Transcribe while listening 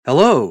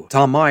Hello,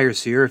 Tom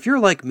Myers here. If you're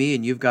like me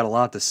and you've got a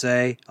lot to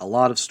say, a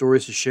lot of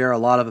stories to share, a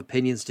lot of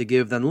opinions to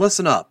give, then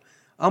listen up.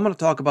 I'm going to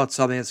talk about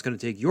something that's going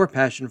to take your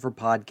passion for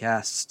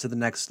podcasts to the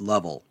next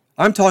level.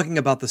 I'm talking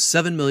about the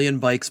 7 Million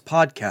Bikes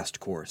podcast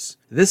course.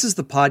 This is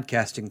the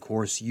podcasting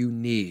course you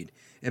need.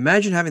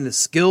 Imagine having the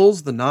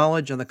skills, the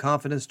knowledge, and the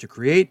confidence to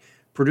create,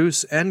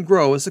 produce, and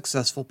grow a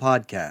successful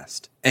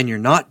podcast. And you're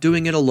not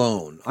doing it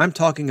alone. I'm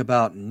talking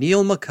about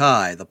Neil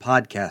Mackay, the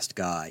podcast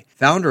guy,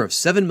 founder of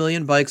 7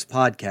 Million Bikes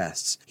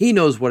Podcasts. He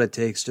knows what it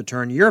takes to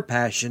turn your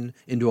passion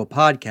into a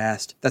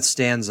podcast that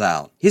stands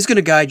out. He's going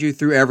to guide you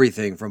through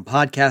everything from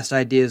podcast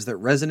ideas that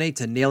resonate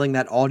to nailing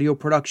that audio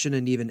production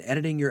and even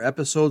editing your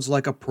episodes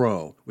like a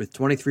pro. With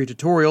 23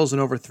 tutorials and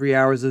over 3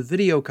 hours of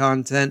video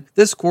content,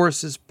 this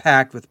course is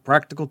packed with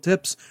practical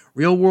tips,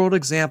 real-world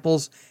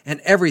examples, and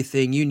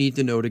everything you need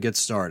to know to get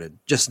started.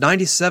 Just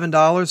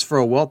 $97 for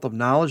a wealth of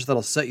knowledge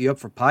that'll set you up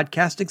for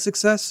podcasting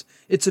success?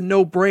 It's a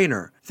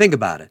no-brainer. Think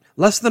about it.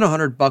 Less than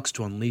 $100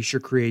 to unleash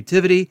your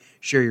creativity,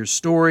 share your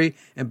story,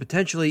 and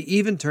potentially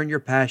even turn your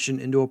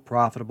passion into a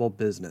profitable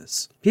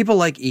business. People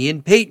like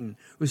Ian Payton,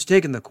 who's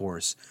taken the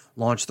course,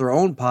 launched their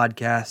own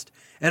podcast,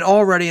 and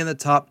already in the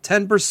top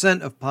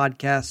 10% of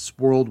podcasts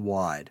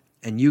worldwide.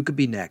 And you could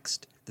be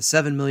next. The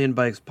 7 Million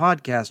Bikes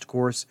podcast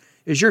course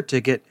is your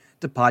ticket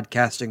to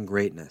podcasting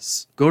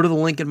greatness. Go to the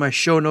link in my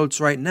show notes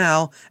right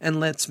now and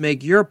let's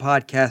make your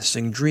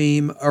podcasting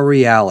dream a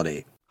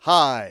reality.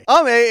 Hi,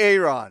 I'm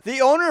Aaron, the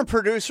owner and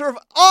producer of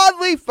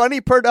Oddly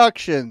Funny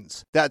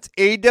Productions. That's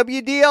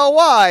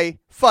AWDLY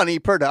Funny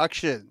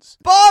Productions.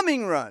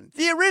 Bombing Run,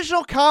 the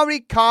original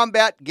comedy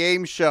combat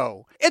game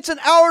show. It's an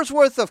hour's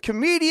worth of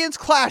comedians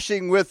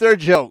clashing with their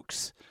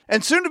jokes.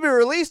 And soon to be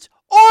released,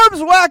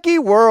 Orb's Wacky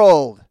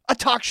World, a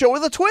talk show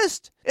with a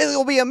twist. It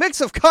will be a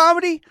mix of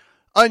comedy,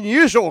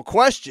 unusual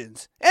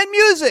questions, and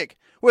music,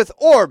 with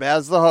Orb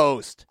as the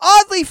host.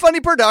 Oddly Funny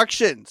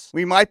Productions.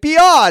 We might be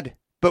odd,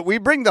 but we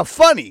bring the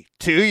funny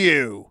to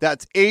you.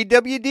 That's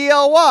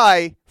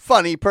AWDLY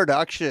Funny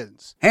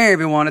Productions. Hey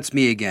everyone, it's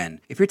me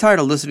again. If you're tired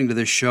of listening to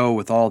this show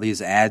with all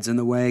these ads in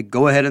the way,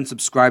 go ahead and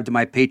subscribe to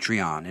my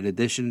Patreon. In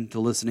addition to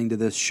listening to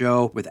this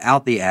show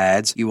without the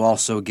ads, you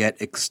also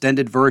get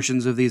extended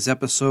versions of these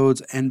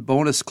episodes and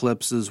bonus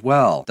clips as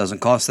well. Doesn't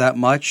cost that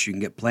much. You can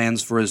get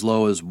plans for as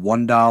low as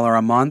 $1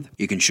 a month.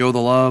 You can show the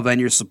love and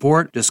your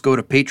support. Just go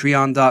to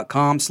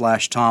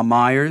patreon.com/Tom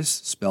Myers,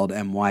 spelled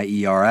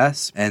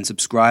M-Y-E-R-S, and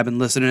subscribe and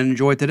listen and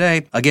enjoy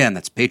today. Again,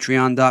 that's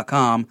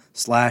patreon.com/Tom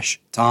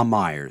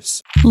Myers.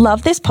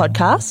 Love this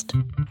podcast?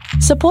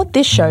 Support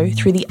this show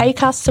through the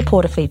Acast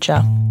supporter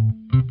feature.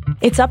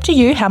 It's up to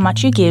you how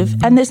much you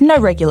give, and there's no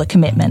regular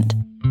commitment.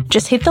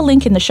 Just hit the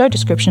link in the show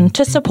description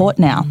to support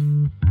now.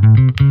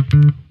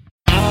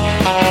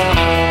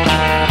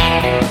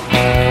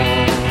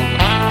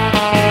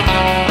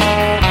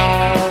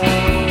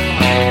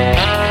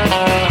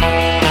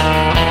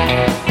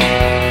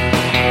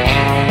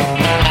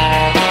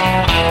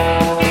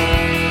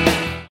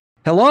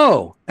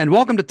 Hello, and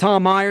welcome to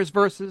Tom Myers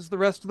versus the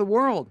rest of the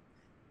world.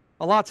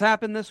 A lot's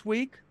happened this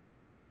week.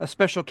 A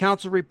special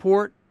counsel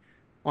report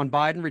on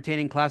Biden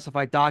retaining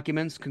classified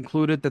documents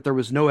concluded that there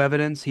was no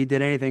evidence he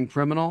did anything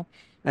criminal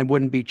and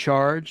wouldn't be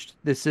charged.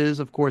 This is,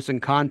 of course, in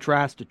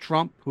contrast to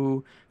Trump,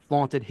 who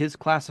flaunted his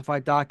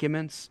classified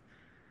documents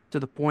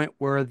to the point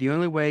where the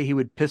only way he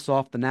would piss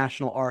off the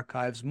National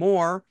Archives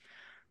more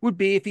would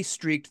be if he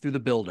streaked through the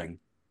building.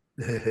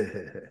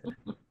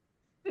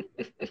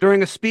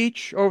 During a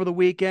speech over the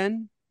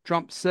weekend,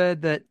 Trump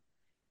said that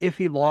if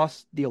he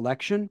lost the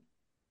election,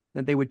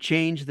 then they would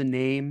change the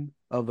name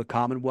of the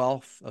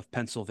Commonwealth of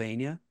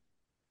Pennsylvania,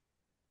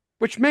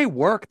 which may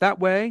work. That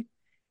way,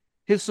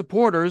 his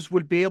supporters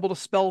would be able to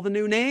spell the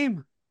new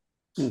name.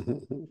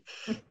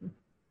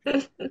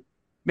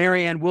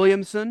 Marianne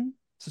Williamson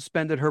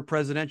suspended her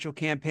presidential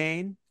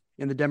campaign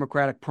in the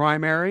Democratic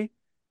primary.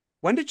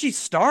 When did she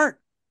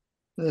start?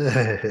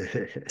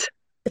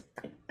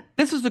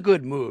 This is a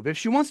good move. If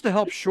she wants to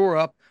help shore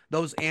up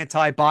those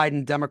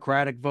anti-Biden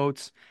Democratic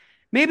votes,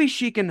 maybe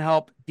she can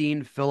help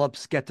Dean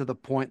Phillips get to the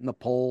point in the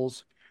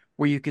polls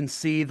where you can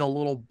see the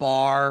little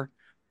bar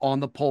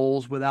on the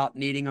polls without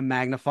needing a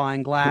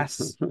magnifying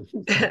glass.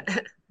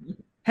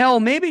 Hell,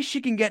 maybe she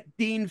can get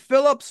Dean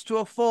Phillips to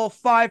a full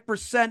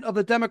 5% of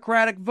the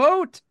Democratic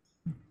vote.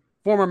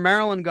 Former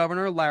Maryland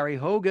Governor Larry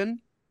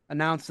Hogan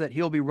announced that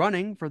he'll be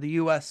running for the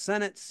U.S.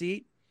 Senate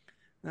seat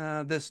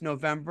this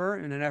November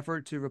in an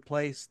effort to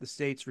replace the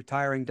state's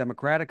retiring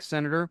Democratic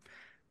Senator,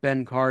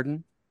 Ben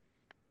Cardin.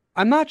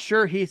 I'm not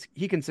sure he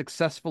can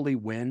successfully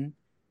win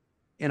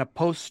in a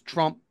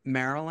post-Trump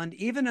Maryland,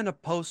 even in a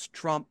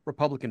post-Trump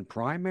Republican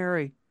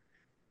primary,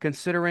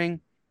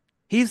 considering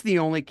he's the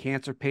only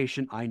cancer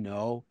patient I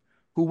know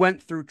who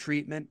went through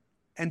treatment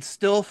and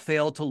still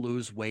failed to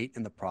lose weight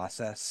in the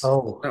process.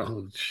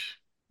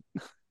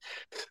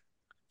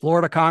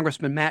 Florida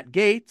Congressman Matt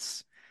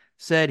Gaetz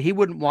said he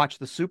wouldn't watch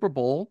the Super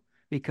Bowl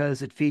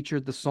because it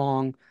featured the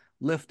song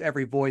Lift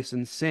Every Voice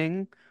and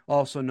Sing,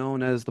 also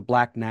known as the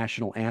Black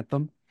National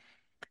Anthem.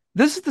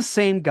 This is the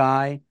same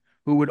guy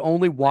who would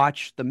only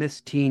watch the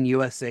Miss Teen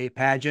USA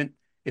pageant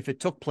if it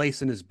took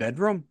place in his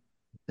bedroom.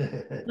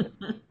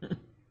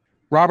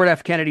 Robert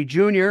F. Kennedy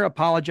Jr.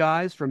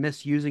 apologized for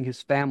misusing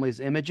his family's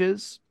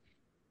images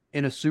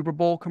in a Super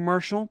Bowl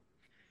commercial.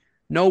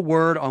 No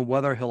word on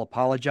whether he'll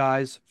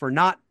apologize for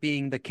not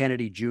being the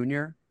Kennedy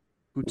Jr.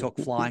 who took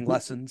flying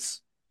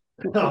lessons.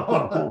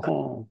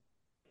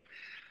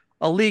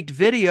 A leaked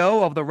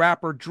video of the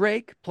rapper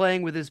Drake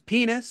playing with his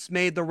penis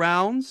made the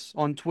rounds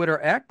on Twitter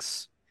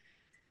X.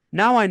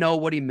 Now I know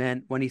what he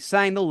meant when he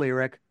sang the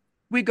lyric,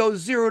 "We go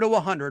 0 to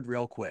 100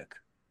 real quick."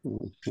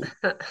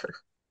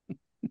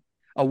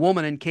 A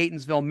woman in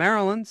Catonsville,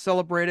 Maryland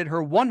celebrated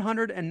her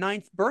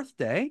 109th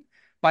birthday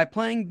by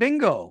playing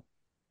bingo.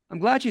 I'm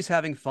glad she's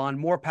having fun.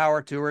 More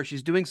power to her.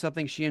 She's doing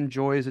something she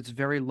enjoys. It's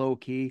very low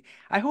key.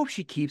 I hope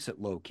she keeps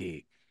it low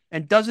key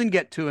and doesn't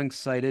get too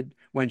excited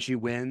when she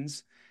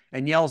wins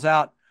and yells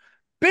out,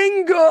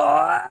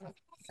 "Bingo!"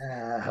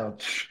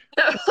 Ouch.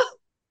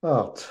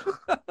 Oh.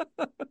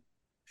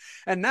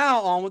 And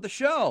now on with the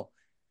show.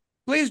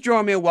 Please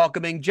join me in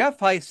welcoming Jeff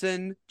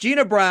Hyson,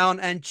 Gina Brown,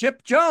 and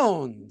Chip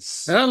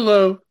Jones.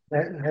 Hello.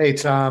 Hey,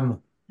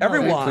 Tom.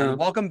 Everyone, Hey, Tom.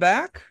 welcome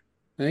back.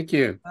 Thank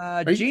you.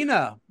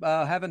 Gina,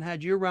 haven't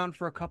had you around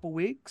for a couple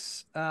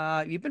weeks.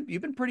 You've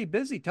been pretty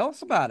busy. Tell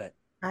us about it.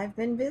 I've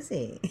been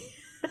busy.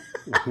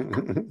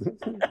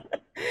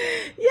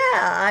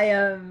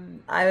 Yeah,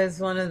 I was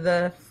one of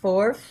the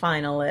 4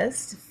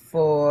 finalists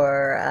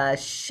for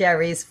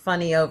Sherry's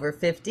Funny Over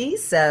 50.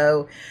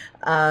 So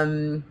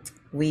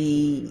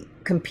we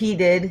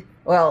competed.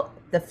 Well,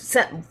 the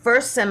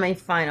first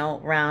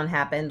semifinal round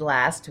happened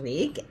last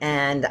week,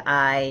 and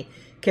I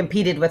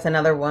competed with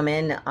another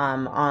woman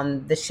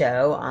on the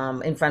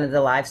show in front of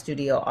the live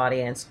studio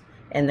audience.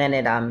 And then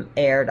it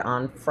aired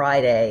on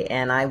Friday,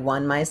 and I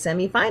won my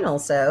semifinal.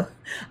 So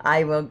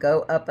I will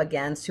go up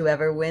against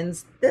whoever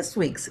wins this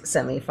week's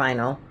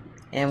semifinal.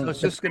 And So it's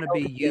just going to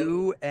be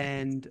you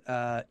and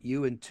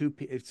two.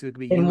 It's going to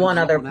be you and one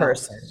other someone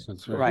else. person.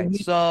 That's right. Right.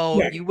 So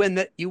Yeah.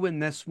 you win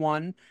this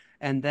one,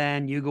 and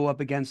then you go up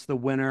against the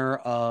winner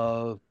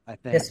of, I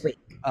think, This week.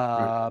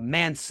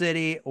 Man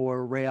City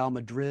or Real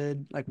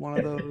Madrid, like one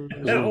of those.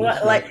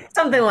 Like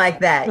something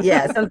like that.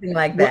 Yeah, something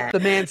like that. The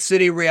Man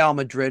City Real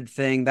Madrid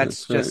thing,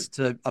 that's That's right. just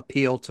to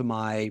appeal to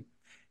my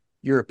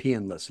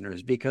European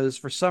listeners, because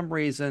for some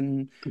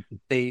reason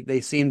they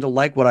seem to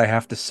like what I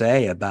have to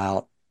say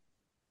about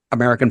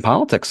American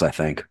politics, I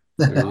think.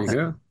 There you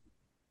go.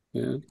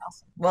 Yeah.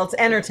 Well, it's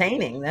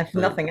entertaining, if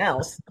nothing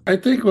else. I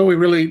think what we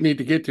really need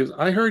to get to is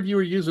I heard you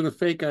were using a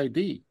fake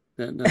ID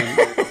that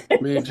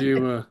made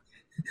you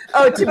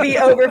Oh, to be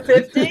over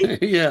 50?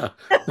 yeah.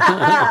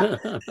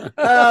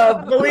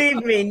 Oh, believe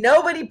me,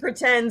 nobody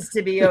pretends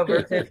to be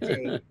over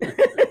 50.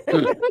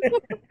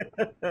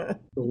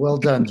 Well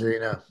done,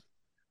 Gina.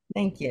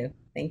 Thank you.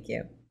 Thank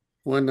you.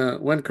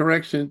 One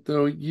correction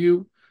though,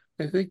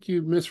 I think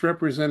you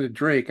misrepresented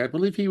Drake. I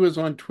believe he was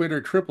on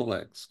Twitter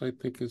XXX, I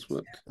think is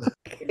what.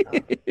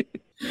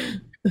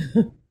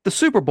 The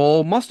Super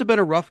Bowl must have been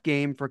a rough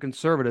game for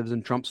conservatives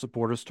and Trump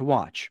supporters to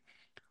watch.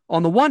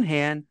 On the one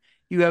hand,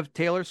 you have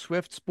Taylor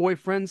Swift's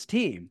boyfriend's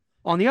team.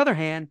 On the other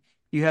hand,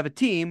 you have a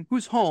team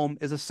whose home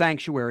is a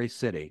sanctuary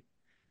city.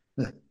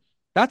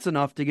 That's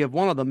enough to give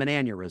one of them an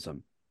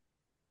aneurysm.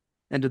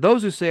 And to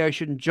those who say I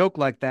shouldn't joke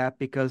like that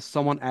because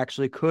someone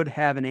actually could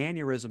have an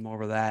aneurysm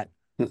over that,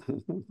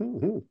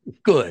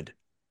 good.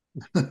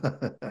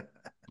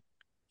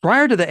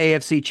 Prior to the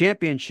AFC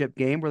Championship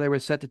game, where they were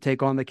set to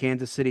take on the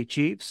Kansas City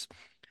Chiefs,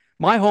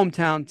 my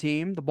hometown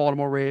team, the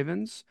Baltimore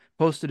Ravens,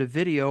 posted a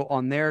video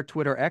on their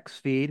Twitter X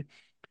feed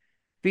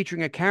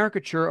featuring a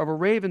caricature of a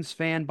Ravens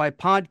fan by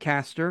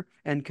podcaster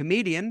and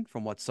comedian,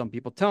 from what some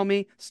people tell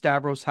me,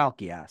 Stavros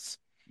Halkias.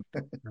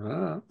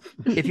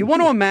 If you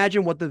want to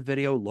imagine what the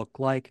video looked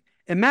like,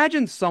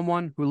 imagine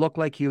someone who looked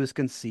like he was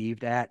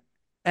conceived at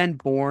and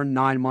born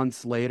 9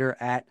 months later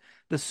at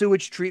the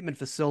sewage treatment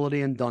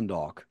facility in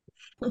Dundalk.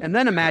 And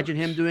then imagine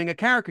him doing a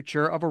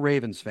caricature of a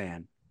Ravens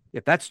fan.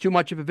 If that's too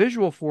much of a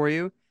visual for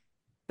you,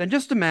 then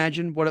just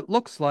imagine what it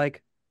looks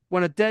like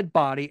when a dead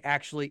body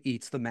actually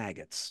eats the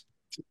maggots.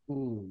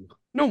 Ooh.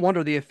 No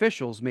wonder the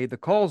officials made the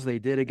calls they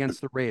did against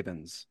the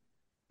Ravens.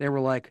 They were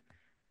like,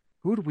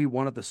 who do we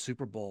want at the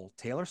Super Bowl,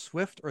 Taylor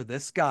Swift or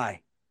this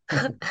guy?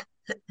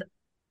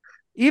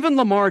 Even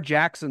Lamar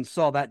Jackson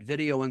saw that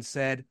video and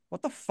said,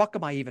 what the fuck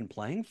am I even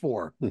playing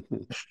for?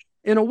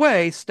 In a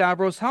way,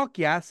 Stavros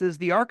Halkias is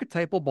the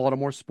archetypal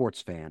Baltimore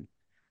sports fan,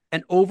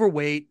 an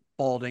overweight,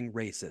 balding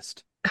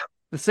racist.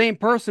 The same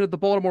person at the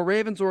Baltimore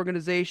Ravens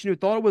organization who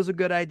thought it was a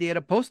good idea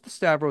to post the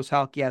Stavros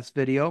Halkias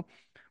video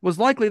was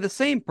likely the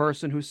same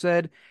person who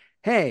said,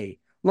 hey,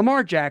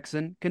 Lamar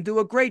Jackson can do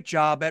a great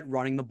job at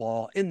running the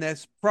ball in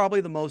this,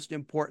 probably the most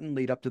important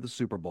lead up to the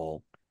Super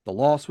Bowl. The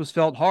loss was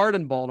felt hard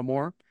in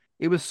Baltimore.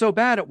 It was so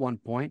bad at one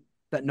point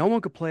that no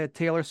one could play a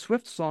Taylor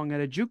Swift song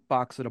at a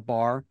jukebox at a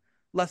bar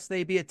lest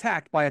they be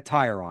attacked by a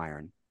tire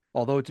iron.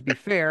 Although, to be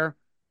fair,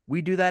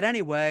 we do that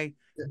anyway,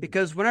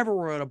 because whenever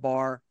we're at a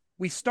bar,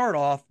 we start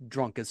off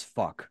drunk as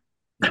fuck.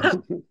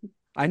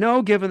 I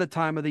know, given the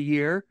time of the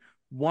year,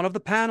 one of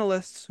the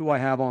panelists who I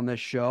have on this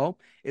show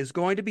is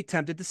going to be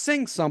tempted to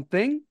sing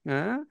something,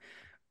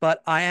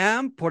 but I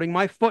am putting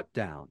my foot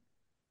down.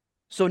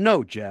 So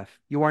no, Jeff,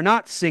 you are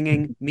not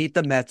singing Meet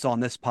the Mets on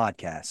this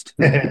podcast.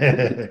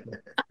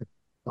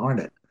 Darn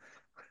it.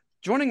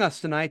 Joining us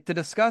tonight to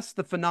discuss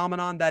the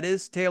phenomenon that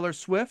is Taylor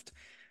Swift,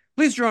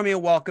 please join me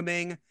in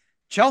welcoming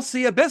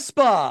Chelsea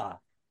Abispa.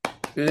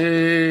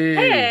 Hey.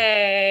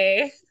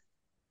 Hey,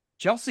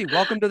 Chelsea,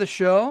 welcome to the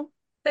show.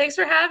 thanks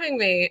for having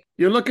me.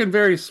 You're looking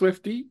very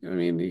Swifty. I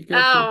mean, you Oh,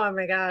 got oh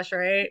my gosh,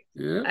 right?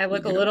 yeah, I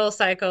look a you little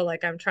psycho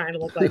like I'm trying to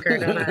look like her,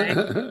 don't I?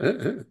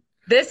 got-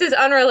 This is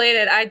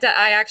unrelated.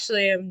 I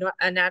actually am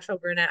a natural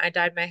brunette. I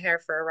dyed my hair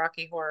for a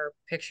Rocky Horror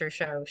Picture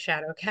Show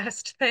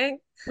Shadowcast thing.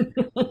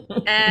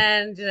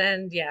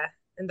 And yeah,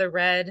 and the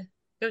red,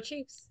 go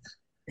Chiefs.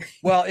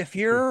 Well, if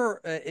your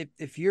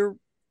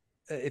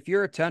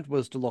attempt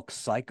was to look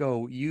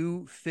psycho,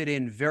 you fit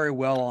in very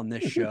well on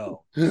this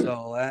show.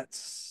 So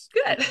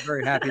Good. I'm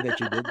very happy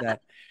that you did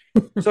that.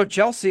 So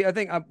Chelsea, I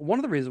think one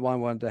of the reasons why I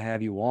wanted to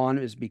have you on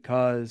is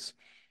because,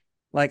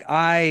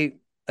 I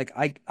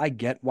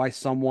get why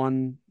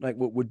someone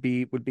would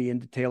be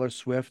into Taylor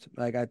Swift.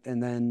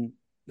 And then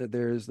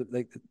there's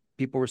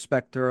people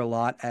respect her a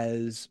lot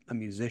as a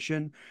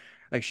musician.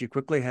 She's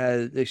quickly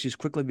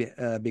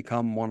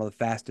become one of the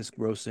fastest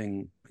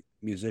grossing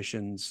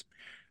musicians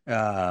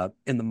in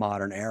the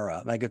modern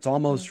era. It's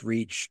almost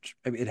reached,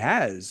 it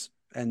has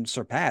and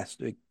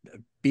surpassed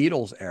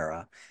Beatles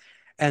era.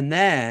 And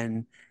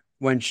then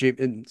when she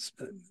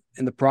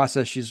in the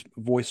process, she's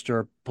voiced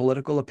her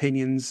political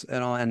opinions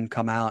and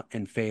came out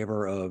in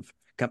favor of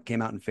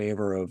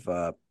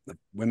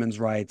women's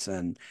rights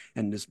and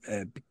just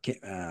at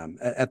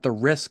the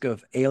risk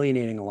of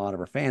alienating a lot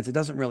of her fans. It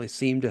doesn't really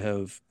seem to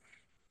have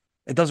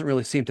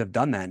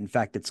done that. In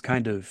fact, it's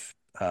kind of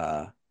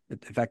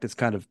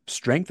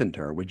strengthened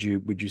her. Would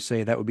you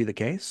say that would be the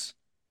case?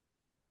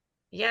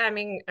 Yeah, I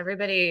mean,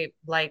 everybody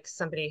likes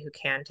somebody who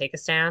can take a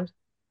stand.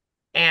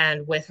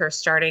 And with her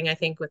starting, I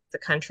think with the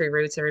country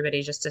roots,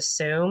 everybody just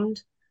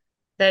assumed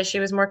that she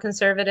was more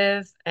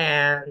conservative.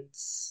 And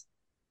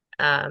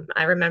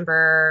I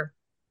remember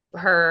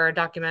her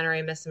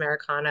documentary, Miss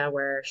Americana,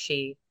 where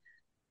she,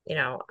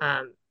 not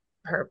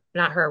her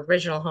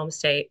original home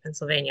state,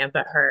 Pennsylvania,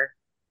 but her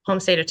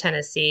home state of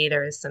Tennessee,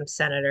 there was some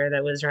senator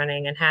that was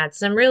running and had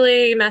some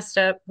really messed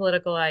up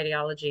political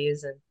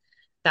ideologies. And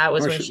that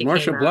was when she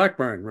Marsha came out.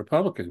 Blackburn,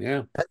 Republican,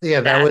 yeah. Yeah,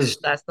 That's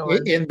the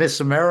one. in Miss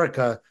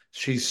America.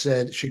 She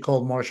said she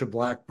called Marsha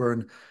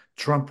Blackburn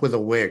Trump with a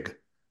wig.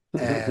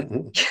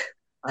 And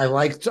I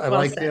liked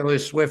Well said. Taylor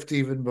Swift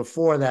even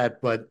before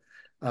that, but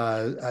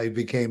I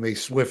became a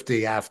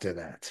Swiftie after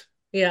that.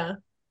 Yeah.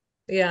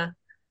 Yeah.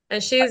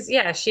 And she has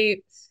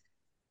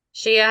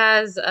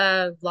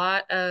a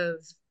lot of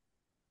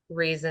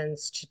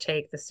reasons to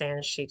take the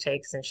stance she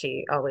takes, and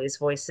she always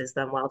voices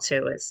them well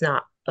too. It's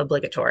not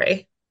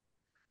obligatory.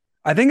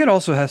 I think it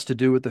also has to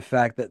do with the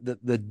fact that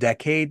the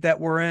decade that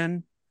we're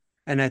in,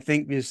 and I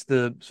think is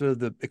the sort of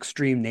the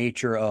extreme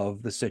nature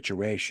of the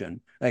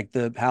situation,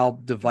 how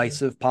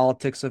divisive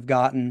politics have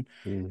gotten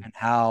and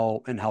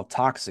how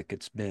toxic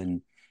it's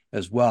been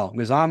as well.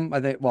 Because I'm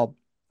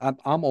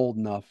old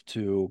enough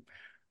to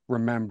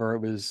remember it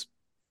was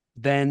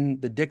then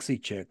the Dixie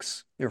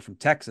Chicks, they were from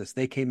Texas.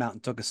 They came out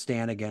and took a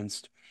stand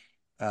against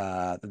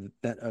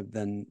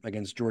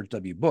against George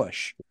W.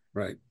 Bush.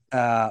 Right.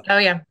 Oh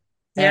yeah.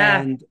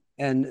 Yeah.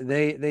 And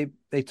they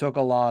took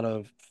a lot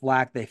of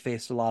flack. They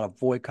faced a lot of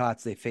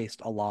boycotts. They faced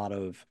a lot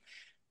of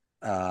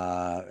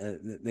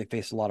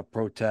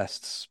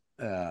protests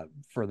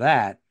for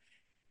that.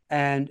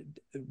 And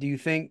do you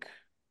think,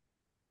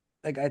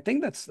 I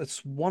think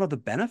that's one of the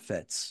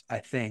benefits, I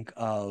think,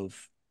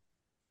 of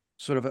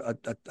sort of a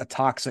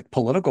toxic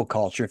political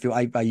culture.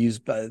 I use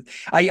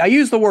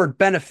the word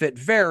benefit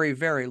very,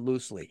 very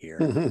loosely here.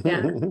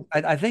 Yeah.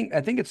 I think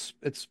it's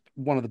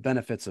one of the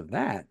benefits of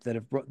that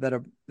have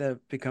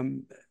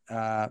become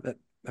that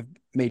have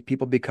made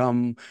people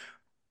become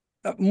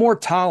more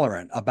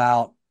tolerant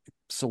about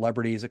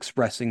celebrities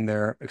expressing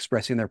their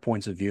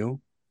points of view.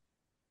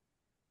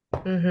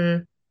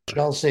 Mm-hmm.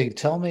 Chelsea,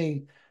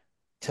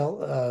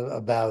 tell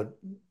about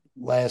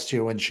last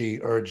year when she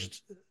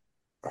urged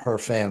her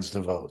fans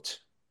to vote.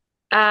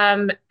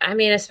 I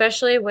mean,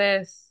 especially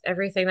with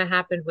everything that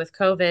happened with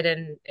COVID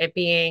and it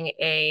being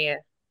a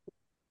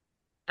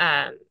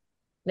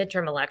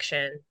midterm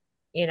election,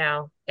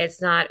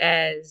 it's not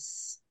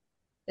as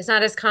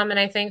common,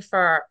 I think,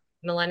 for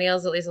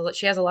millennials. At least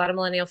she has a lot of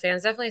millennial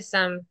fans, definitely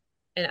some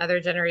in other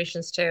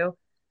generations too.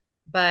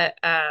 But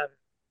I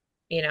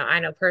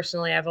know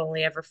personally, I've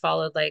only ever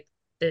followed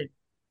the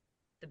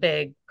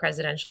big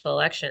presidential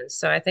elections.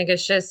 So I think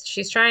it's just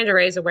she's trying to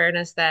raise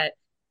awareness that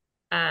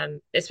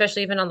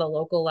especially even on the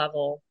local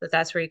level,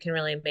 that's where you can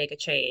really make a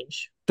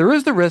change. There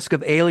is the risk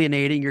of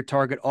alienating your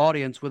target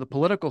audience with a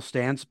political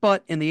stance,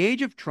 but in the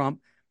age of Trump,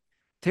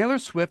 Taylor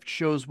Swift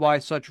shows why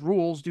such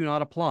rules do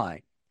not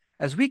apply,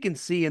 as we can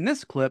see in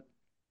this clip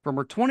from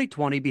her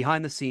 2020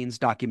 behind-the-scenes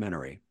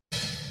documentary.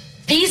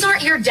 These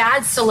aren't your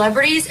dad's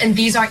celebrities, and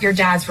these aren't your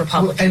dad's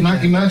Republicans.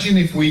 Imagine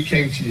if we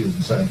came to you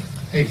and said,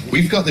 hey,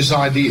 we've got this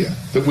idea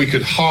that we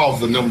could halve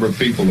the number of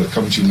people that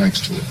come to you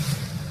next to it.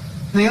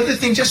 The other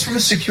thing, just from a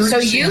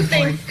security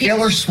standpoint,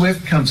 Taylor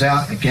Swift comes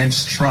out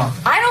against Trump.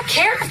 I don't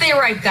care if they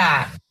write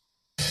that.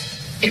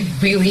 It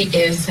really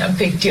is a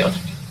big deal.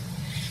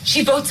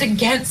 She votes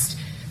against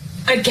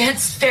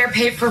fair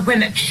pay for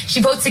women.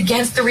 She votes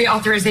against the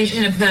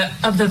reauthorization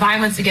of the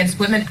Violence Against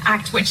Women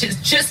Act, which is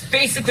just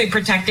basically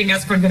protecting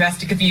us from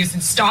domestic abuse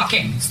and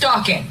stalking.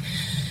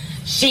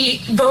 She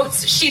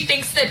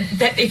thinks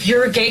that if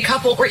you're a gay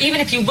couple, or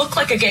even if you look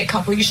like a gay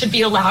couple, you should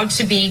be allowed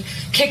to be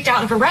kicked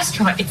out of a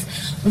restaurant. It's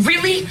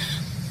really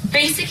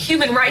basic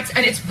human rights,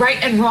 and it's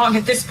right and wrong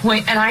at this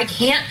point. And I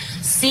can't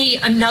see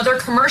another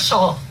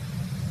commercial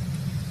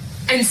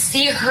and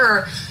see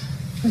her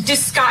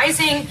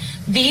disguising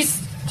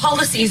these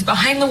policies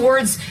behind the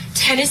words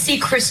Tennessee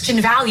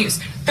Christian values.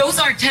 Those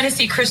aren't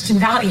Tennessee Christian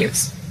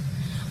values.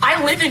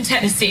 I live in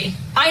Tennessee.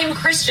 I am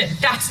Christian.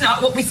 That's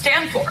not what we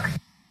stand for.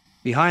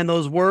 Behind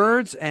those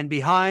words and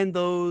behind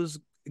those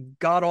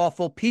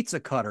god-awful pizza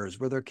cutters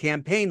with their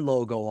campaign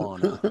logo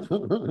on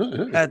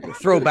it.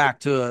 Throwback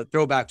to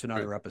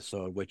another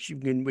episode, which you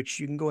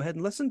can go ahead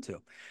and listen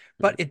to.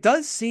 But it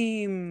does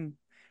seem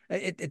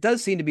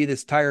to be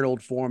this tired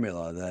old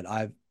formula that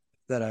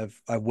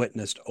I've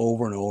witnessed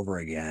over and over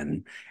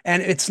again.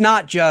 And it's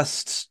not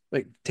just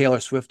like Taylor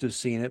Swift who's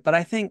seen it, but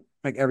I think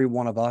like every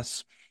one of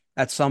us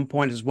at some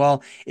point as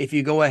well. If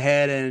you go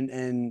ahead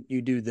and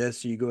you do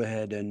this, you go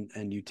ahead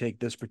and you take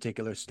this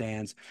particular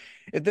stance,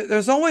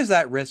 there's always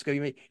that risk of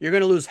you're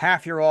going to lose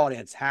half your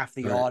audience, half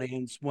the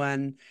audience,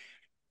 when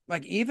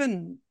like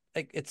even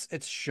like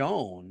it's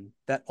shown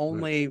that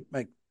only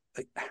like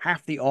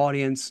half the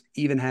audience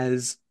even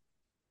has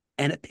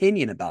an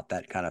opinion about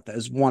that kind of thing.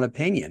 Is one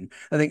opinion.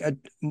 I think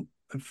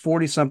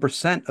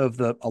 40-some% of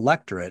the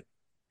electorate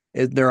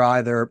they're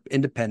either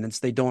independents,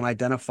 they don't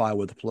identify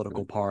with a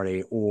political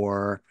party,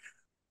 or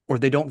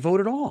they don't vote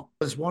at all.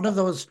 Was one of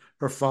those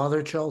her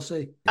father,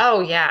 Chelsea?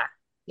 Oh, yeah.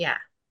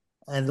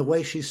 And the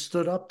way she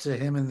stood up to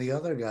him and the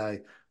other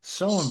guy,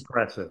 so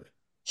impressive.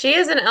 She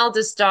is an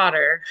eldest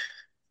daughter.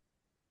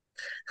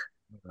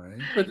 Right.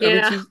 But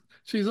I mean,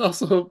 she's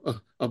also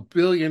a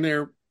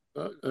billionaire.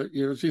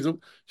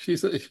 She's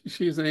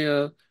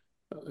a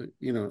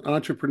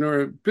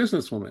entrepreneur,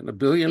 businesswoman, a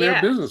billionaire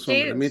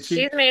businesswoman. I mean,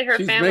 she's made her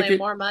family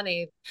more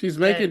money. She's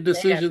making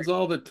decisions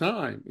all the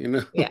time.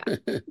 Yeah.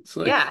 It's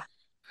like,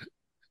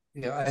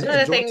 one of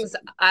the things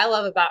I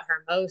love about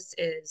her most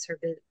is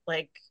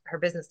her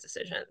business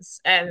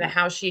decisions and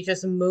how she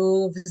just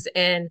moves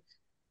in.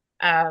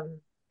 I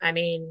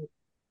mean,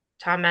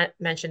 Tom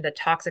mentioned the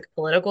toxic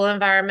political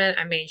environment.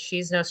 I mean,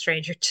 she's no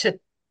stranger to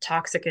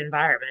toxic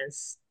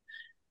environments.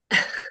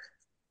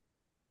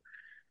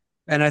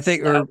 And I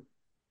think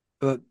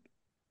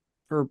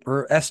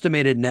her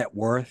estimated net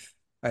worth,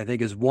 I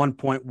think, is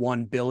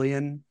 1.1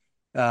 billion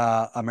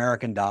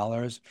American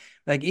dollars.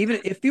 Like, even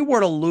if you were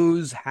to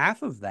lose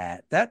half of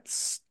that,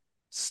 that's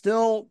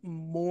still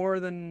more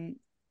than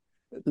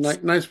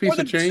nice piece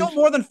of change. Still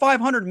more than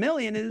 500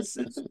 million is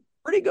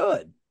pretty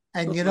good.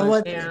 And you know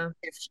what? Yeah.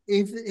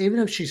 Even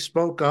if she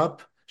spoke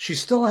up, she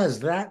still has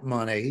that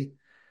money,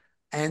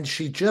 and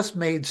she just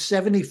made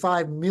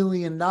 $75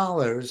 million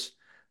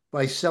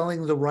by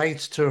selling the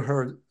rights to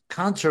her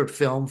concert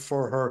film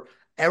for her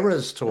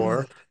Eras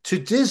tour to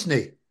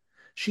Disney.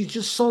 She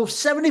just sold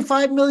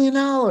 $75 million.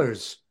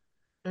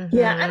 Mm-hmm.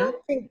 Yeah, I don't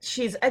think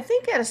I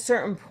think at a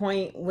certain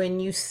point when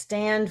you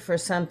stand for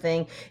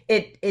something,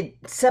 it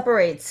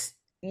separates.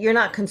 You're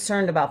not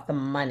concerned about the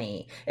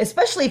money,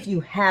 especially if you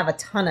have a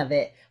ton of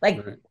it.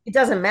 Like, it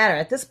doesn't matter.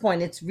 At this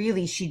point, it's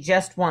really, she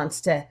just wants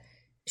to,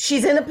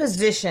 she's in a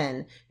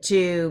position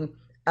to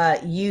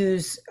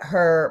use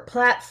her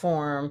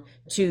platform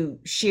to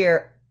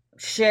share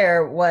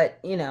what,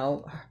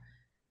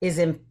 is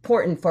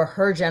important for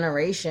her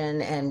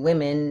generation and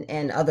women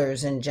and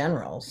others in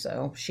general.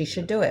 So she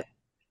should do it.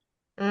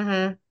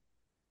 Mm-hmm.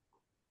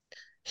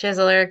 She has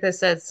a lyric that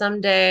says,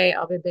 "Someday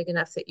I'll be big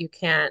enough that you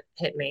can't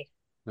hit me."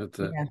 That's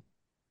it. Yeah.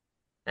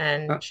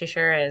 And she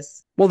sure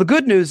is. Well, the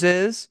good news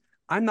is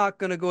I'm not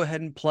going to go ahead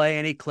and play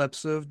any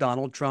clips of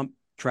Donald Trump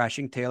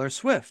trashing Taylor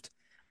Swift.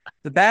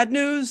 The bad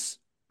news,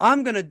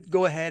 I'm going to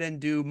go ahead and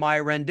do my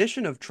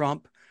rendition of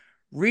Trump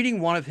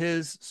reading one of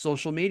his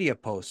social media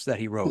posts that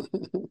he wrote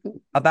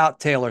about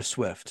Taylor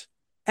Swift.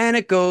 And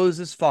it goes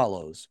as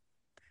follows.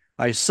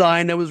 I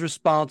signed and was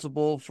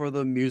responsible for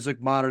the Music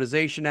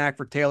Modernization Act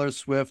for Taylor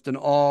Swift and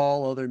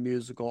all other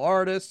musical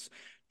artists.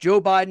 Joe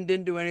Biden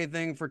didn't do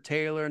anything for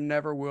Taylor,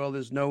 never will.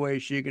 There's no way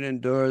she can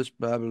endorse,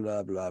 blah, blah,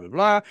 blah, blah, blah,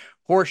 blah.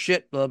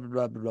 Horseshit, blah,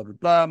 blah, blah, blah, blah,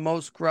 blah.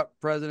 Most corrupt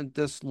president,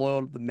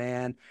 disloyal to the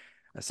man.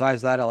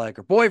 Besides that, I like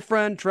her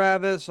boyfriend,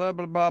 Travis, blah,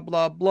 blah, blah,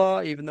 blah,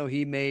 blah, even though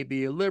he may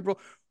be a liberal.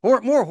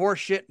 More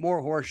horseshit,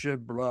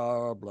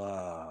 blah, blah,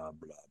 blah,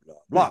 blah,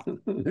 blah.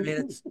 I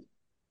mean,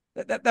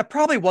 that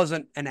probably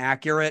wasn't an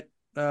accurate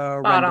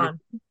rendering,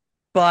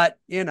 but,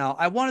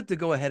 I wanted to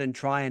go ahead and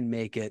try and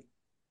make it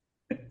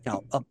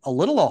a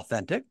little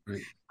authentic. Wow.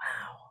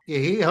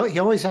 Yeah, he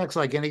always acts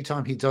like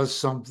anytime he does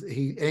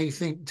something,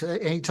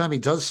 anytime he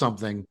does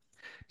something,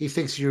 he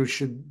thinks you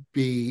should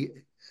be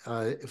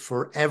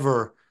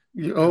forever.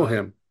 You owe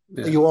him.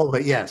 Yeah. You owe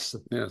it. Yes.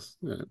 Yes.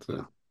 That's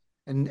it.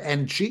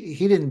 And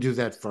he didn't do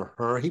that for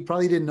her. He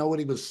probably didn't know what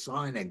he was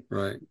signing.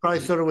 Right. He probably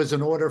thought it was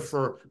an order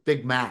for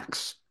Big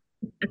Macs.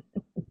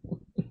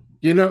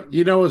 You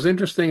know what's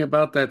interesting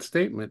about that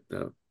statement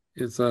though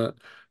is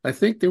I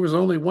think there was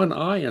only one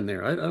I in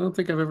there. I don't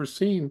think I've ever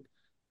seen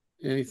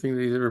anything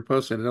that he's ever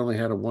posted. It only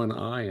had a one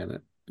I in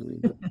it.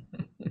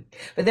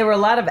 But there were a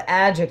lot of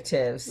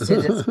adjectives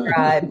to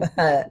describe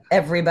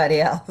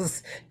everybody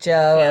else.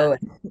 Joe.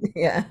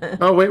 Yeah.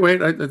 Oh,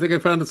 wait. I think I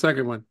found the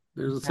second one.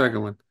 There's a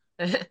second one.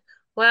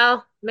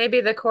 Well,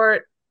 maybe the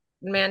court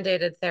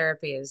mandated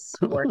therapy is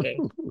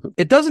working.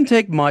 It doesn't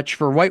take much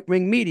for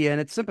right-wing media and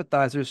its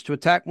sympathizers to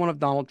attack one of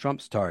Donald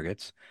Trump's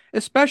targets,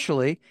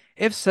 especially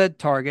if said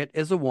target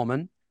is a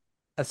woman,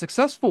 a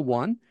successful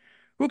one,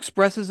 who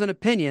expresses an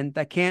opinion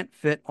that can't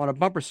fit on a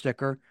bumper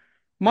sticker,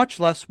 much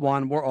less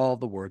one where all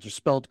the words are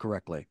spelled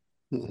correctly.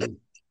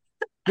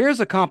 Here's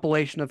a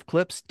compilation of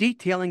clips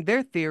detailing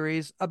their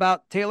theories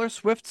about Taylor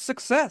Swift's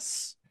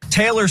success.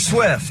 Taylor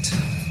Swift,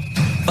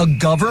 a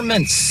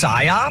government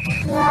psyop?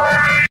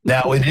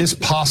 Now, it is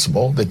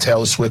possible that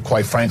Taylor Swift,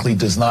 quite frankly,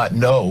 does not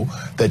know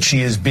that she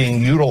is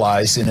being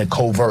utilized in a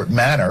covert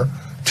manner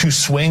to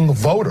swing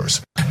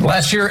voters.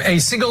 Last year, a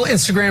single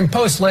Instagram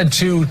post led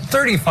to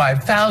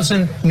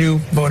 35,000 new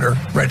voter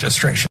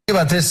registrations. Think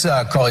about this,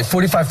 Carly.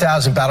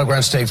 45,000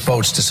 battleground state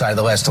votes decided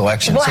the last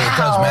election. Wow. So it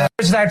does matter.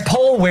 There's that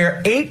poll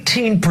where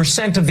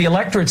 18% of the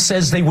electorate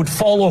says they would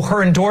follow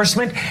her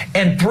endorsement,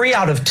 and 3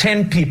 out of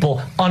 10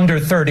 people under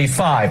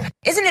 35.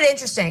 Isn't it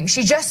interesting?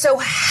 She just so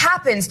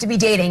happens to be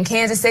dating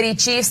Kansas City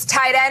Chiefs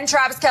tight end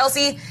Travis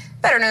Kelce,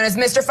 better known as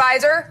Mr.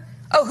 Pfizer.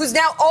 Oh, who's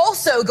now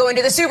also going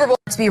to the Super Bowl.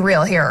 Let's be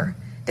real here.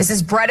 This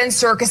is bread and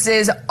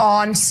circuses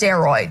on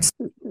steroids.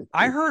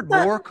 I heard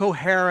more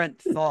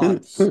coherent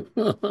thoughts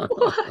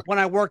when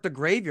I worked a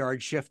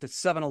graveyard shift at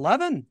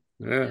 7-Eleven.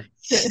 Yeah.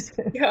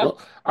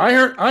 Well,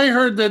 I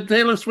heard that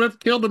Taylor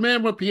Swift killed a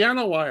man with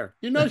piano wire.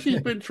 You know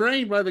she's been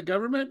trained by the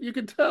government. You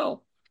can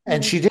tell.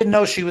 And she didn't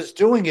know she was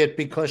doing it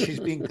because she's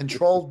being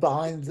controlled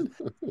behind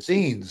the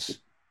scenes.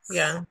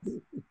 Yeah.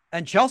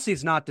 And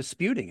Chelsea's not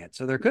disputing it,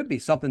 so there could be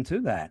something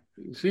to that.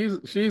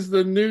 She's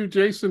the new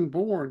Jason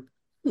Bourne.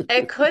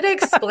 It could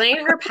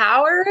explain her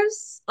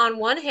powers on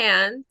one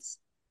hand.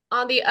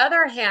 On the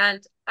other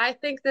hand, I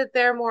think that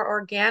they're more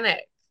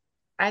organic.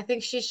 I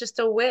think she's just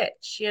a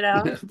witch, you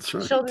know? Yeah, that's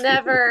right. She'll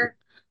never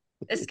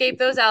escape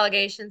those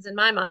allegations in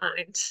my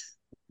mind.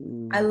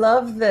 I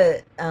love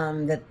that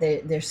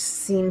there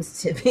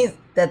seems to be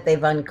that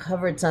they've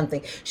uncovered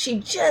something.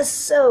 She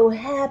just so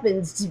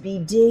happens to be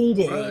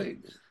dating. Right.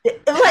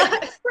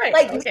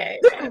 Okay.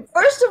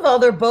 First of all,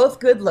 they're both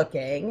good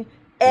looking.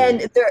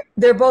 And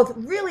they're both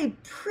really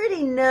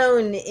pretty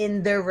known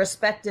in their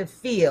respective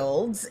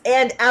fields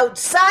and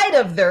outside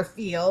of their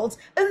fields.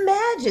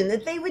 Imagine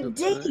that they would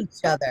date each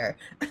other.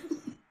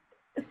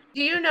 Do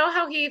you know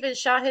how he even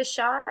shot his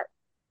shot?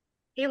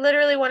 He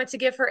literally wanted to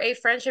give her a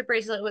friendship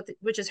bracelet,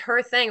 which is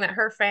her thing that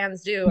her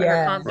fans do at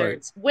her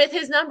concerts, with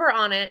his number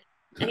on it.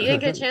 And he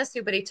didn't get a chance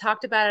to, but he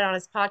talked about it on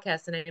his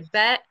podcast. And I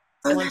bet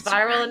it went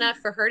viral enough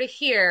for her to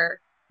hear.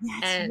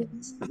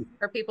 And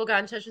her people got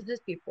in touch with his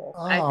people.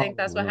 I think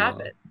that's what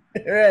happened.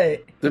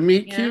 Right. The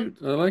meet cute.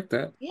 I like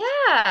that.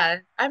 Yeah.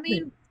 I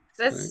mean,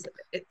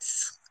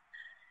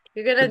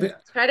 you're going to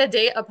try to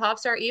date a pop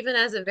star, even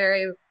as a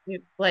very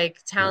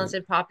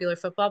talented, popular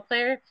football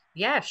player.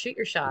 Yeah. Shoot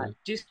your shot.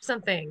 Do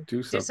something.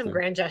 Do some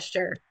grand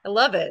gesture. I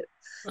love it.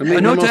 I mean,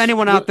 a note to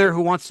anyone out there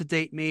who wants to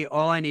date me,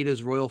 all I need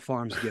is Royal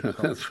Farms gift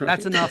card.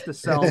 That's enough to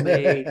sell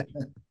me.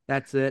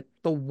 That's it.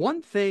 The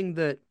one thing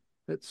that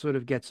sort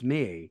of gets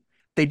me,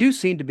 they do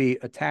seem to be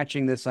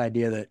attaching this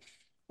idea that,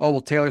 oh, well,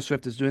 Taylor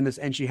Swift is doing this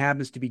and she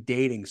happens to be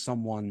dating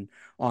someone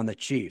on the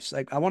Chiefs.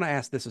 Like, I want to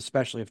ask this,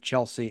 especially of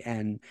Chelsea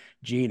and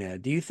Gina.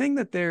 Do you think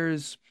that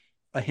there's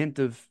a hint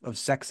of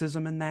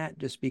sexism in that?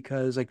 Just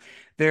because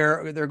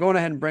they're going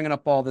ahead and bringing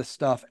up all this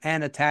stuff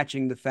and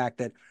attaching the fact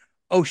that,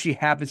 oh, she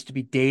happens to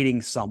be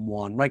dating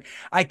someone. Like,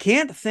 I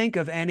can't think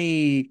of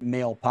any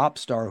male pop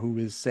star who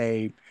is,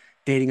 say,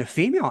 dating a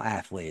female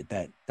athlete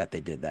that they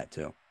did that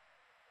to.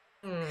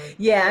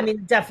 Yeah, I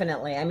mean,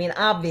 definitely. I mean,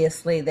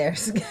 obviously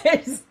there's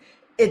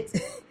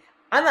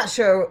I'm not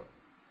sure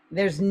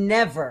there's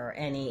never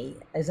any,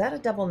 is that a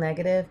double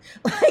negative?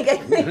 I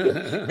think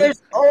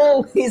there's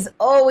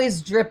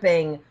always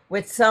dripping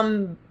with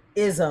some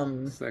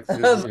ism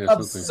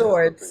of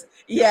sorts.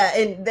 Yeah,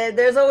 and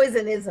there's always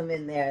an ism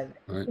in there.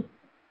 Right.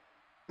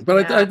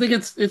 But I think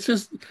it's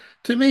just,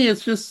 to me,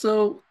 it's just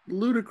so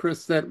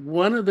ludicrous that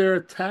one of their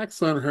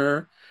attacks on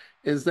her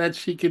is that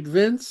she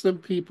convinced some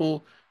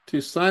people to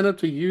sign up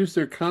to use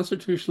their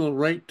constitutional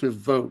right to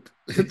vote.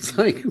 It's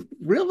like,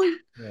 really?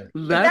 Yeah.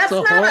 That's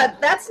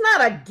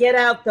not a get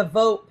out the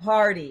vote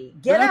party.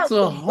 That's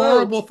a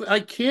horrible thing. I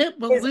can't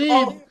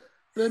believe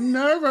the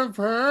nerve of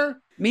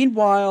her.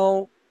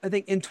 Meanwhile, I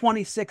think in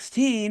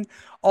 2016,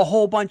 a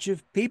whole bunch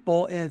of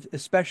people,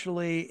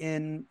 especially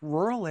in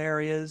rural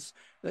areas,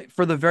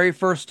 for the very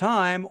first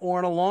time or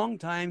in a long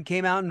time,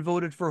 came out and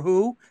voted for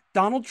who?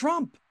 Donald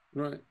Trump.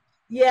 Right.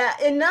 Yeah,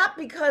 and not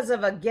because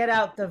of a get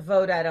out the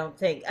vote, I don't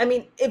think. I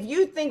mean, if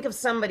you think of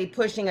somebody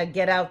pushing a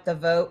get out the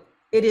vote,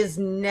 it is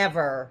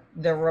never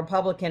the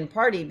Republican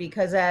Party,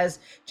 because as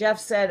Jeff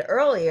said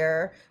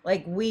earlier,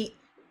 like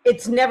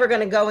it's never going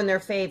to go in their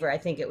favor. I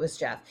think it was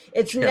Jeff.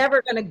 It's Chip.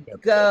 Never going to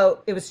go.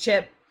 It was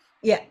Chip.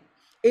 Yeah.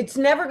 It's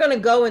never going to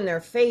go in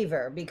their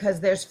favor because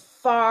there's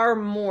far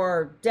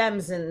more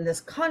Dems in this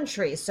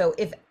country. So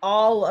if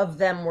all of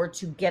them were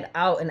to get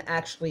out and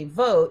actually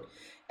vote,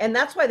 and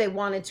that's why they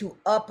wanted to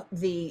up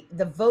the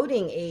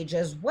voting age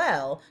as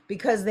well,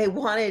 because they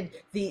wanted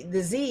the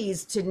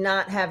Zs to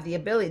not have the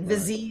ability. The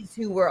Zs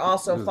who were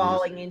also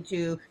falling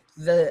into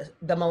the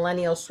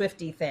millennial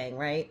Swiftie thing,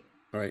 right?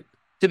 Right.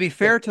 To be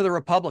fair to the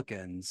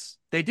Republicans,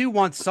 they do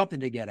want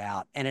something to get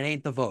out, and it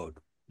ain't the vote.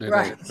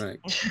 Right.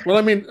 Well,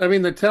 I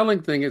mean, the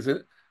telling thing is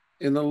that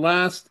in the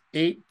last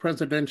 8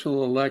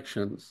 presidential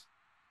elections,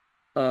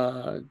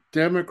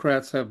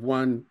 Democrats have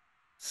won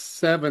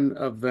 7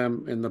 of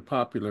them in the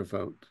popular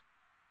vote.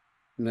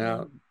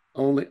 Now,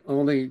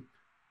 only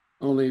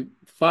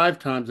 5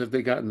 times have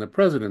they gotten the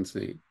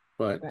presidency,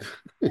 but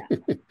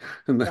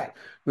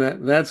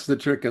that's the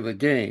trick of the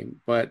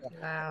game. But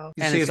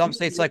and in some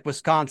states like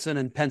Wisconsin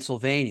and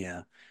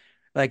Pennsylvania,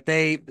 like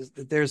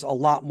there's a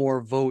lot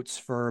more votes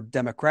for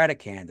Democratic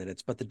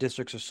candidates, but the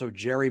districts are so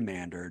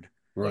gerrymandered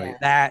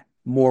that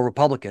more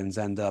Republicans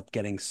end up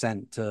getting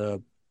sent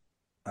to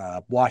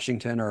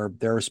Washington or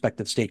their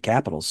respective state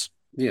capitals.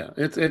 Yeah,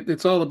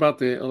 it's all about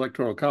the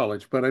Electoral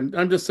College, but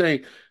I'm just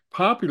saying,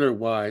 popular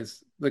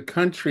wise, the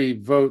country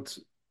votes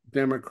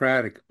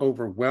Democratic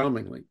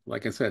overwhelmingly.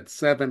 Like I said,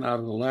 7 out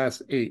of the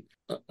last 8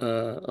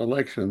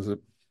 elections,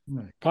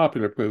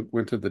 popular vote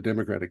went to the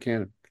Democratic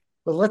candidate.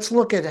 But let's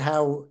look at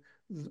how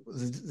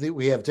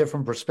we have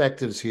different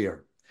perspectives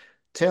here.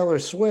 Taylor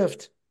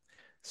Swift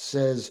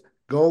says,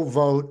 "Go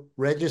vote,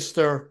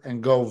 register,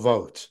 and go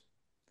vote."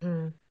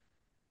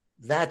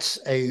 That's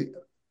a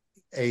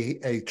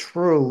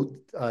true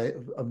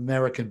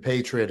American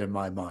patriot in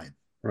my mind.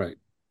 Right.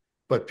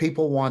 But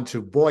people want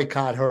to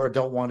boycott her,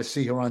 don't want to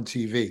see her on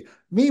TV.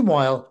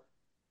 Meanwhile,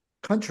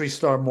 country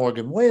star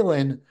Morgan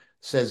Wallen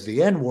says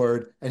the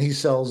N-word, and he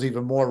sells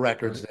even more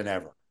records than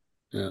ever.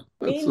 Yeah.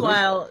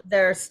 Meanwhile,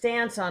 their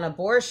stance on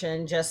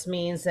abortion just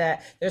means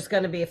that there's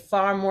going to be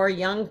far more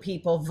young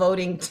people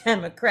voting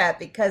Democrat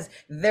because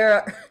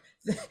they're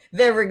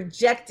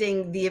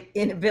rejecting the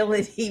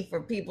inability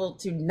for people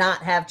to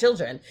not have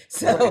children.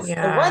 So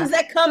the ones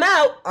that come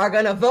out are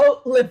going to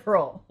vote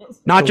liberal.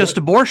 Not just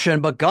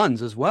abortion, but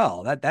guns as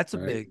well. That's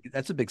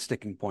a big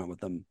sticking point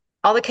with them.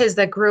 All the kids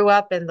that grew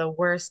up in the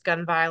worst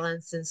gun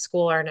violence in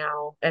school are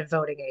now at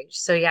voting age.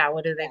 So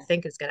what do they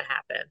think is going to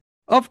happen?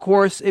 Of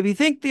course, if you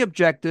think the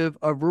objective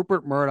of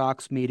Rupert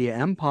Murdoch's media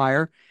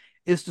empire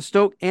is to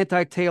stoke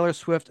anti-Taylor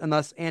Swift and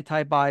thus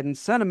anti-Biden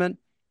sentiment,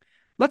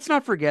 let's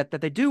not forget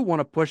that they do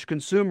want to push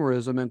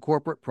consumerism and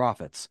corporate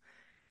profits,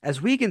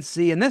 as we can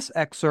see in this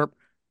excerpt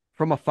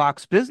from a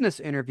Fox Business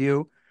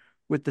interview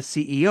with the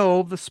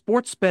CEO of the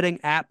sports betting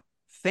app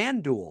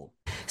FanDuel.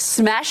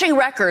 Smashing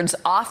records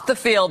off the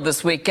field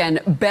this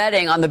weekend.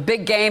 Betting on the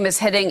big game is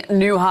hitting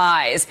new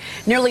highs.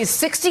 Nearly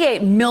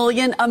 68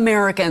 million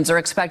Americans are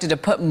expected to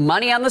put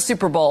money on the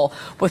Super Bowl,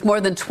 with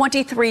more than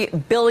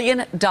 $23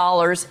 billion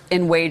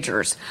in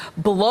wagers,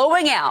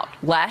 blowing out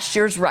last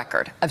year's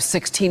record of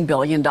 $16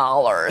 billion.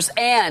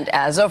 And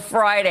as of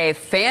Friday,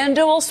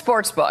 FanDuel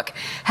Sportsbook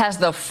has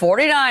the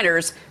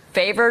 49ers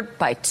favored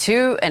by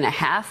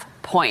 2.5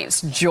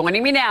 points.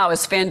 Joining me now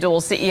is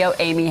FanDuel CEO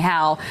Amy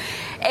Howe.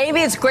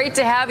 Amy, it's great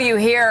to have you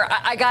here.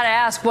 I got to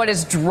ask, what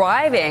is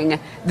driving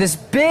this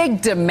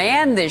big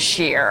demand this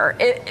year?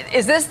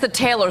 Is this the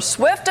Taylor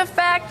Swift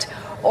effect,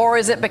 or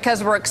is it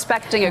because we're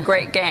expecting a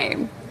great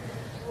game?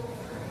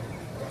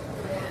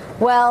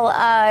 Well,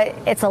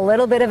 it's a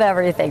little bit of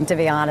everything, to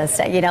be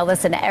honest. You know,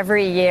 listen,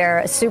 every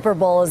year, Super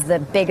Bowl is the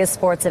biggest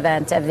sports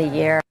event of the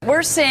year.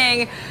 We're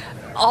seeing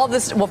all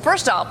this. Well,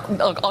 first off,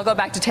 I'll go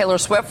back to Taylor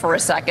Swift for a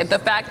second. The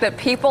fact that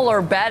people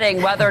are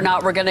betting whether or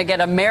not we're going to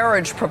get a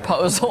marriage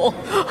proposal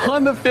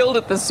on the field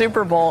at the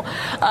Super Bowl.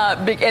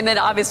 And then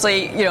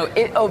obviously,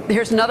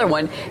 here's another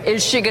one.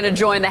 Is she going to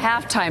join the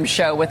halftime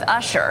show with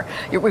Usher?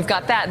 We've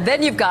got that.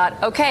 Then you've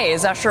got,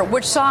 is Usher,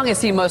 which song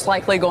is he most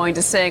likely going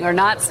to sing or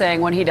not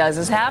sing when he does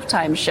his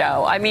halftime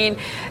show? I mean,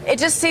 it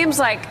just seems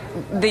like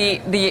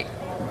the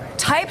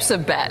types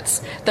of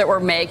bets that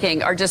we're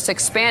making are just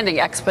expanding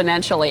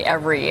exponentially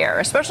every year,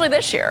 especially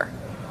this year.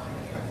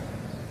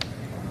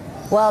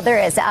 Well, there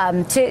is.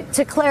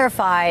 To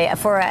clarify,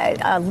 for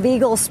a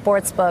legal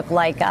sports book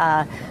like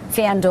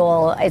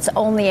FanDuel, it's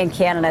only in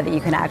Canada that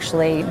you can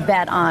actually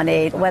bet on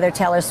whether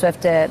Taylor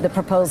Swift, the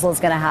proposal is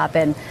going to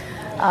happen.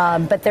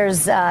 But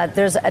there's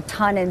a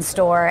ton in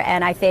store.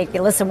 And I think,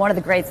 listen, one of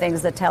the great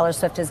things that Taylor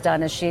Swift has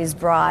done is she's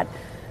brought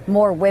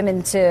more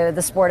women to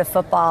the sport of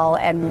football,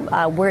 and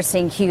we're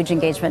seeing huge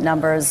engagement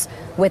numbers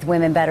with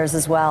women bettors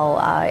as well,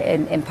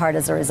 in part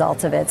as a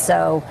result of it.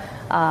 So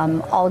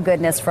all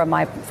goodness from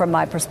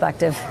my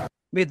perspective. I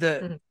mean,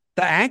 the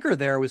anchor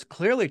there was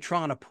clearly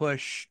trying to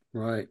push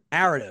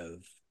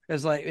narrative.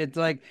 It's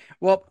like,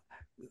 well,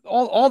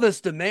 all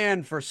this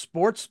demand for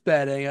sports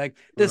betting, like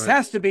this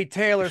has to be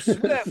Taylor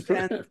Swift,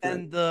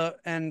 and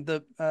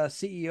the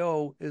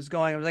CEO is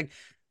going. I was like,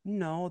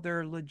 no,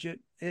 there legit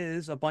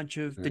is a bunch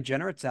of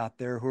degenerates out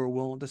there who are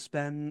willing to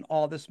spend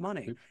all this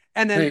money.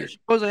 And then she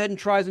goes ahead and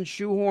tries and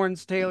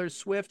shoehorns Taylor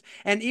Swift.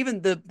 And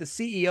even the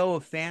CEO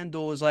of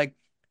FanDuel is like,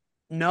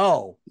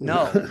 no.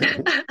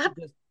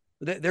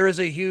 There is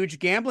a huge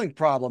gambling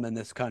problem in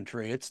this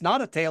country. It's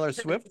not a Taylor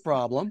Swift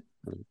problem.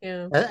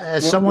 Yeah.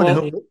 As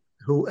someone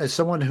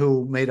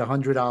who made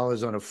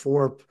 $100 on a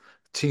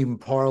four-team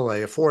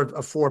parlay, a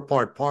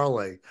four-part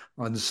parlay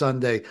on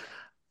Sunday,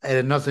 it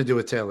had nothing to do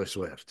with Taylor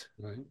Swift.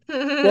 Right.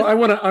 Well,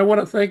 I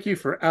want to thank you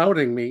for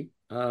outing me.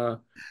 I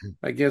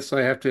guess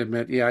I have to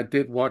admit, I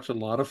did watch a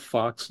lot of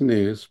Fox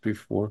News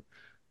before,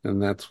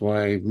 and that's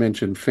why I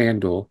mentioned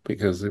FanDuel,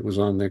 because it was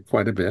on there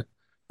quite a bit.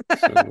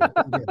 So,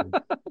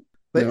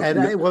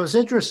 what was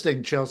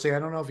interesting, Chelsea, I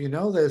don't know if you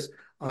know this,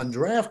 on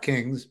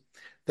DraftKings,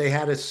 they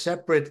had a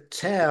separate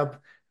tab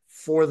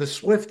for the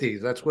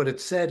Swifties. That's what it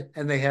said,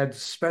 and they had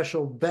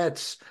special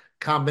bets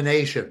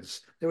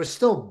combinations. There were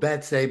still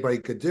bets anybody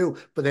could do,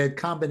 but they had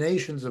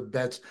combinations of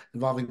bets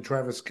involving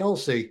Travis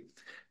Kelce.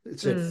 It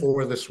said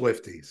for the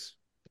Swifties.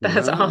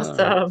 That's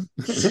awesome.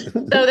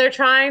 So they're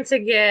trying to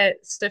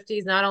get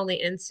Swifties not only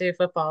into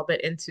football,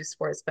 but into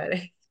sports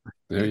betting.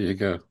 There you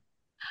go.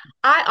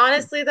 I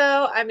honestly,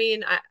 though, I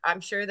mean,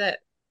 I'm sure that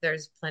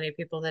there's plenty of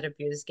people that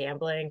abuse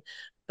gambling,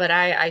 but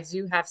I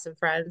do have some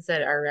friends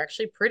that are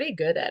actually pretty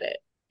good at it.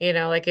 You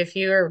know, like if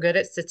you are good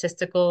at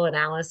statistical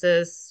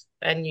analysis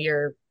and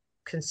you're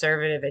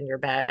conservative in your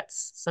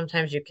bets,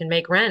 sometimes you can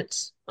make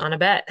rent on a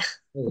bet.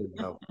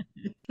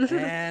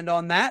 And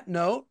on that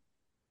note,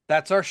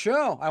 that's our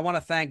show. I want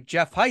to thank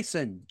Jeff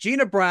Hyson,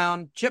 Gina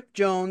Brown, Chip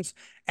Jones,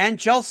 and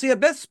Chelsea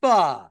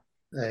Abispa.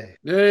 Hey.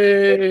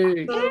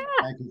 Yay.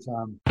 Thank you,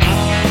 Tom.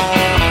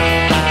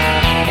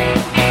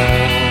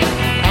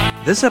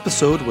 This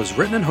episode was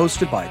written and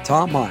hosted by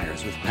Tom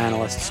Myers with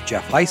panelists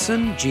Jeff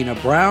Hyson, Gina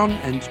Brown,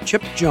 and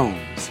Chip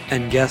Jones,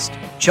 and guest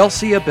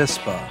Chelsea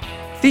Abispa.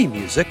 Theme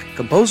music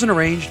composed and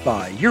arranged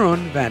by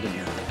Jeroen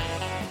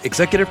Vandenberg.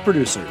 Executive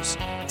producers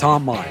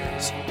Tom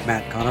Myers,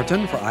 Matt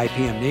Connerton for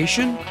IPM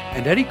Nation,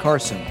 and Eddie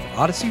Carson for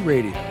Odyssey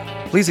Radio.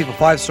 Please leave a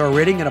 5-star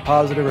rating and a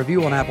positive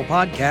review on Apple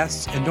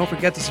Podcasts, and don't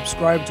forget to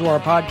subscribe to our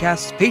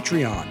podcast's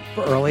Patreon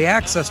for early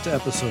access to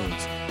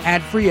episodes,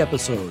 ad-free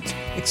episodes,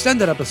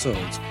 extended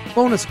episodes,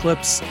 bonus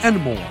clips, and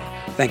more.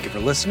 Thank you for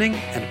listening,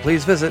 and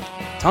please visit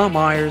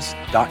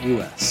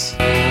tommyers.us.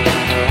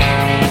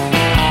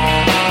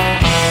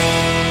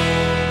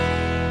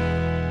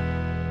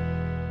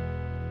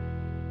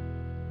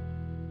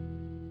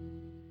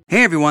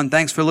 Hey everyone,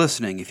 thanks for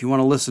listening. If you want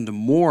to listen to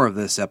more of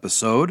this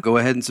episode, go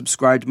ahead and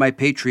subscribe to my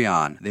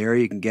Patreon. There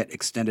you can get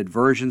extended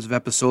versions of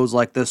episodes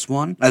like this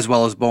one, as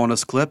well as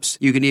bonus clips.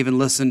 You can even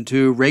listen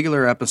to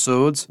regular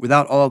episodes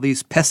without all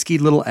these pesky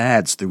little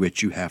ads through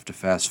which you have to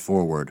fast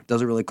forward.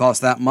 Doesn't really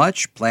cost that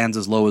much. Plans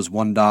as low as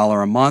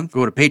 $1 a month.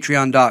 Go to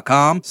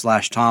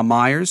patreon.com/Tom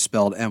Myers,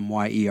 spelled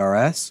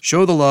M-Y-E-R-S.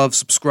 Show the love,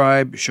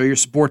 subscribe, show your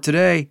support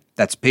today.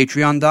 That's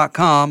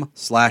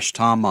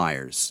patreon.com/Tom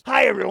Myers.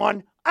 Hi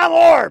everyone. I'm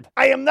Orb.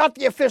 I am not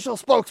the official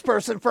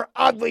spokesperson for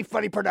Oddly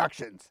Funny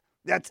Productions.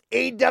 That's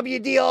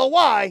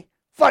AWDLY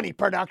Funny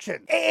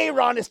Productions.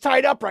 Aaron is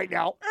tied up right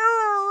now.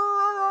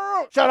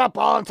 Shut up,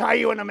 I'll untie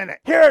you in a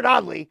minute. Here at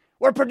Oddly,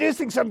 we're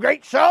producing some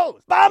great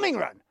shows. Bombing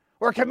Run,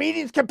 where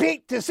comedians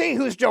compete to see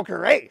who's Joker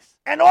Race.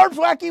 And Orb's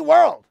Wacky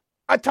World,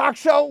 a talk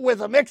show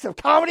with a mix of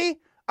comedy,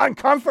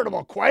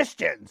 uncomfortable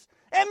questions,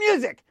 and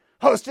music,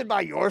 hosted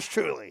by yours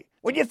truly.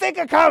 When you think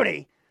of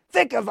comedy,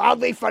 think of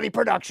Oddly Funny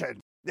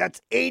Productions.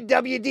 That's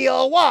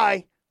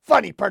AWDLY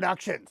Funny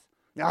Productions.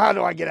 Now, how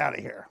do I get out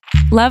of here?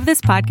 Love this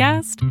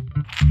podcast?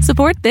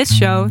 Support this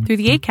show through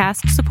the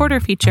Acast supporter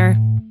feature.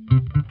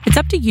 It's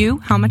up to you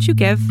how much you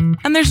give,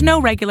 and there's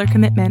no regular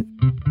commitment.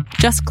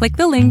 Just click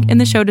the link in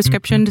the show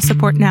description to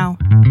support now.